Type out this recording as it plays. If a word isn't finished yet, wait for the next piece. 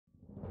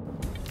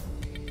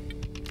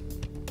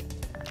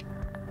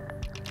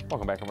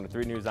Welcome back over to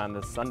 3 News on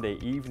this Sunday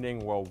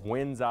evening. Well,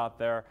 winds out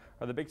there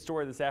are the big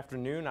story this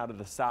afternoon out of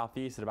the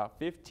southeast at about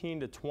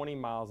 15 to 20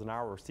 miles an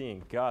hour. We're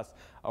seeing gusts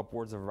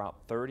upwards of about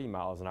 30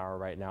 miles an hour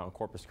right now in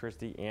Corpus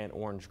Christi and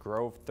Orange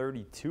Grove.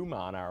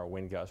 32-mile-an-hour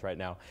wind gusts right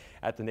now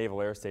at the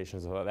Naval Air Station.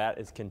 So that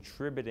is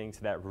contributing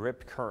to that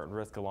rip current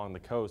risk along the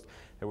coast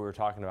that we were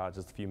talking about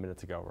just a few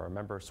minutes ago.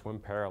 Remember, swim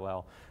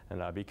parallel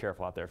and be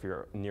careful out there if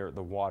you're near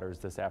the waters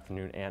this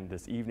afternoon and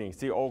this evening.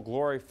 See Old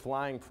Glory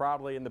flying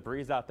proudly in the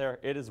breeze out there.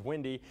 It is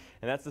windy.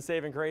 And that's the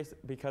saving grace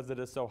because it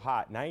is so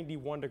hot.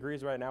 91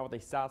 degrees right now with a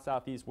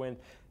south-southeast wind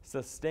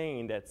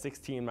sustained at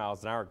 16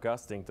 miles an hour,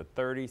 gusting to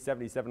 30,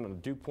 77 on the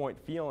dew point,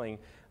 feeling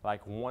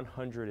like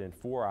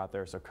 104 out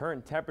there. So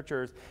current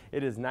temperatures,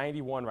 it is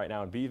 91 right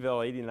now in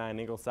Beeville, 89 in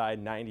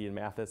Ingleside, 90 in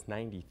Mathis,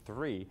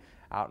 93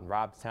 out in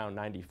Robstown,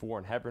 94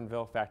 in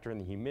Hebronville. Factor in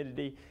the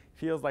humidity,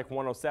 feels like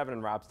 107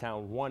 in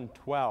Robstown,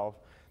 112.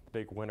 The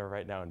big winter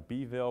right now in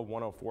Beeville,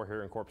 104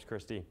 here in Corpus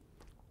Christi,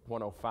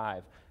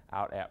 105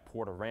 out at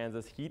Port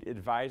Aransas. Heat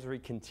advisory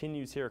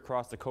continues here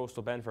across the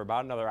coastal bend for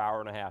about another hour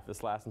and a half.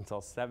 This lasts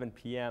until 7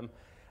 p.m.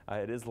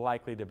 It is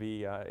likely to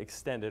be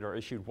extended or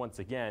issued once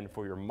again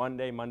for your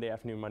Monday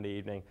afternoon, Monday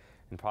evening,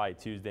 and probably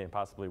Tuesday and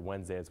possibly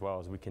Wednesday as well,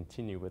 as we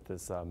continue with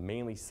this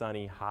mainly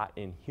sunny, hot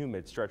and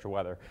humid stretch of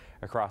weather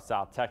across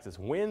South Texas.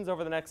 Winds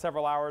over the next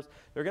several hours,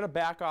 they're going to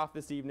back off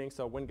this evening,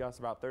 so wind gusts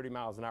about 30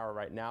 miles an hour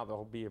right now.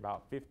 They'll be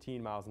about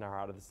 15 miles an hour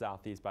out of the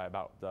southeast by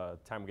about the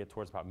time we get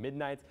towards about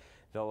midnight.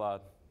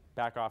 They'll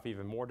back off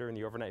even more during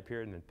the overnight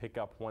period and then pick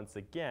up once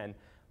again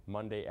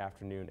Monday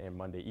afternoon and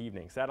Monday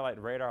evening. Satellite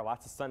and radar,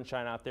 lots of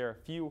sunshine out there. A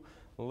few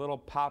little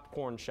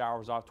popcorn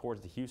showers off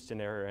towards the Houston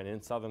area and in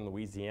southern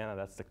Louisiana.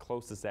 That's the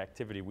closest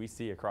activity we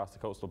see across the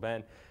coastal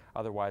bend.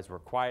 Otherwise, we're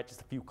quiet.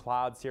 Just a few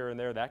clouds here and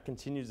there. That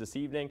continues this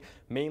evening.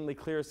 Mainly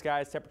clear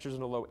skies. Temperatures in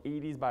the low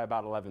 80s by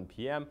about 11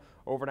 p.m.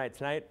 Overnight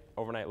tonight,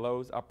 overnight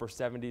lows, upper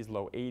 70s,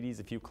 low 80s.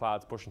 A few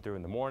clouds pushing through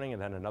in the morning,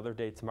 and then another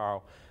day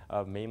tomorrow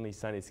of mainly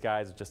sunny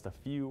skies with just a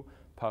few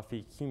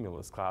puffy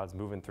cumulus clouds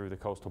moving through the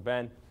coastal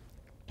bend.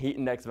 Heat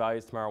index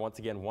values tomorrow, once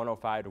again,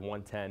 105 to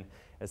 110,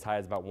 as high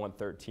as about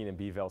 113 in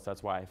Beeville. So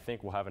that's why I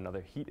think we'll have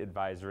another heat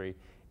advisory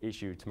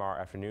issued tomorrow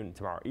afternoon and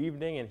tomorrow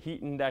evening. And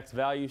heat index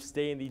values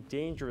stay in the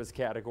dangerous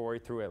category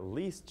through at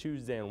least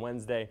Tuesday and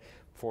Wednesday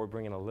before we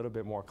bring in a little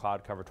bit more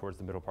cloud cover towards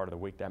the middle part of the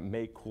week. That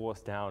may cool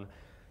us down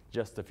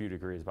just a few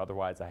degrees, but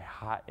otherwise a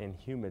hot and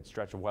humid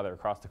stretch of weather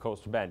across the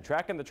coastal bend.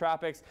 Tracking the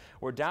tropics,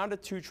 we're down to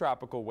 2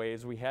 tropical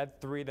waves. We had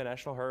 3. The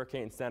National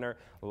Hurricane Center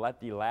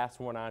let the last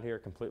one out here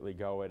completely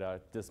go. It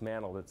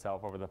dismantled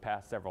itself over the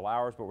past several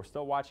hours, but we're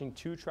still watching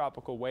 2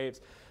 tropical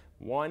waves.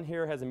 One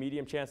here has a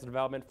medium chance of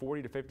development,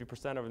 40 to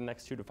 50% over the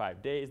next 2 to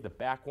 5 days. The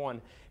back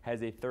one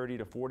has a 30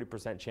 to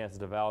 40% chance of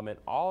development.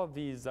 All of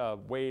these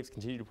waves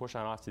continue to push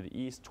on off to the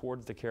east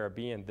towards the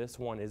Caribbean. This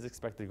one is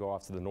expected to go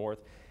off to the north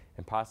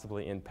and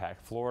possibly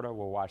impact Florida.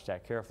 We'll watch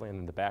that carefully, and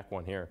then the back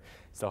one here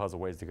still has a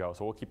ways to go.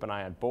 So we'll keep an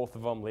eye on both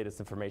of them. Latest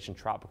information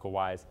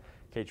tropical-wise,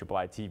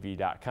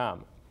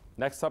 KIII-TV.com.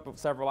 Next up of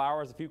several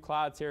hours, a few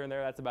clouds here and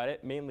there. That's about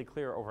it. Mainly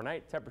clear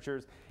overnight.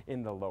 Temperatures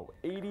in the low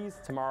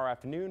 80s. Tomorrow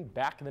afternoon,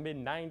 back in the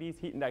mid-90s.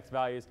 Heat index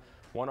values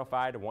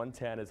 105 to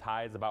 110, as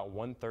high as about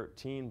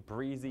 113.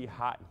 Breezy,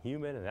 hot, and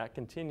humid, and that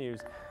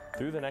continues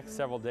through the next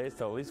several days,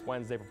 so at least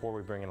Wednesday before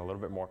we bring in a little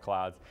bit more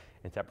clouds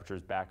and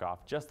temperatures back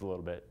off just a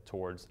little bit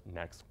towards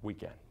next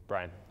weekend.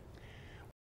 Brian.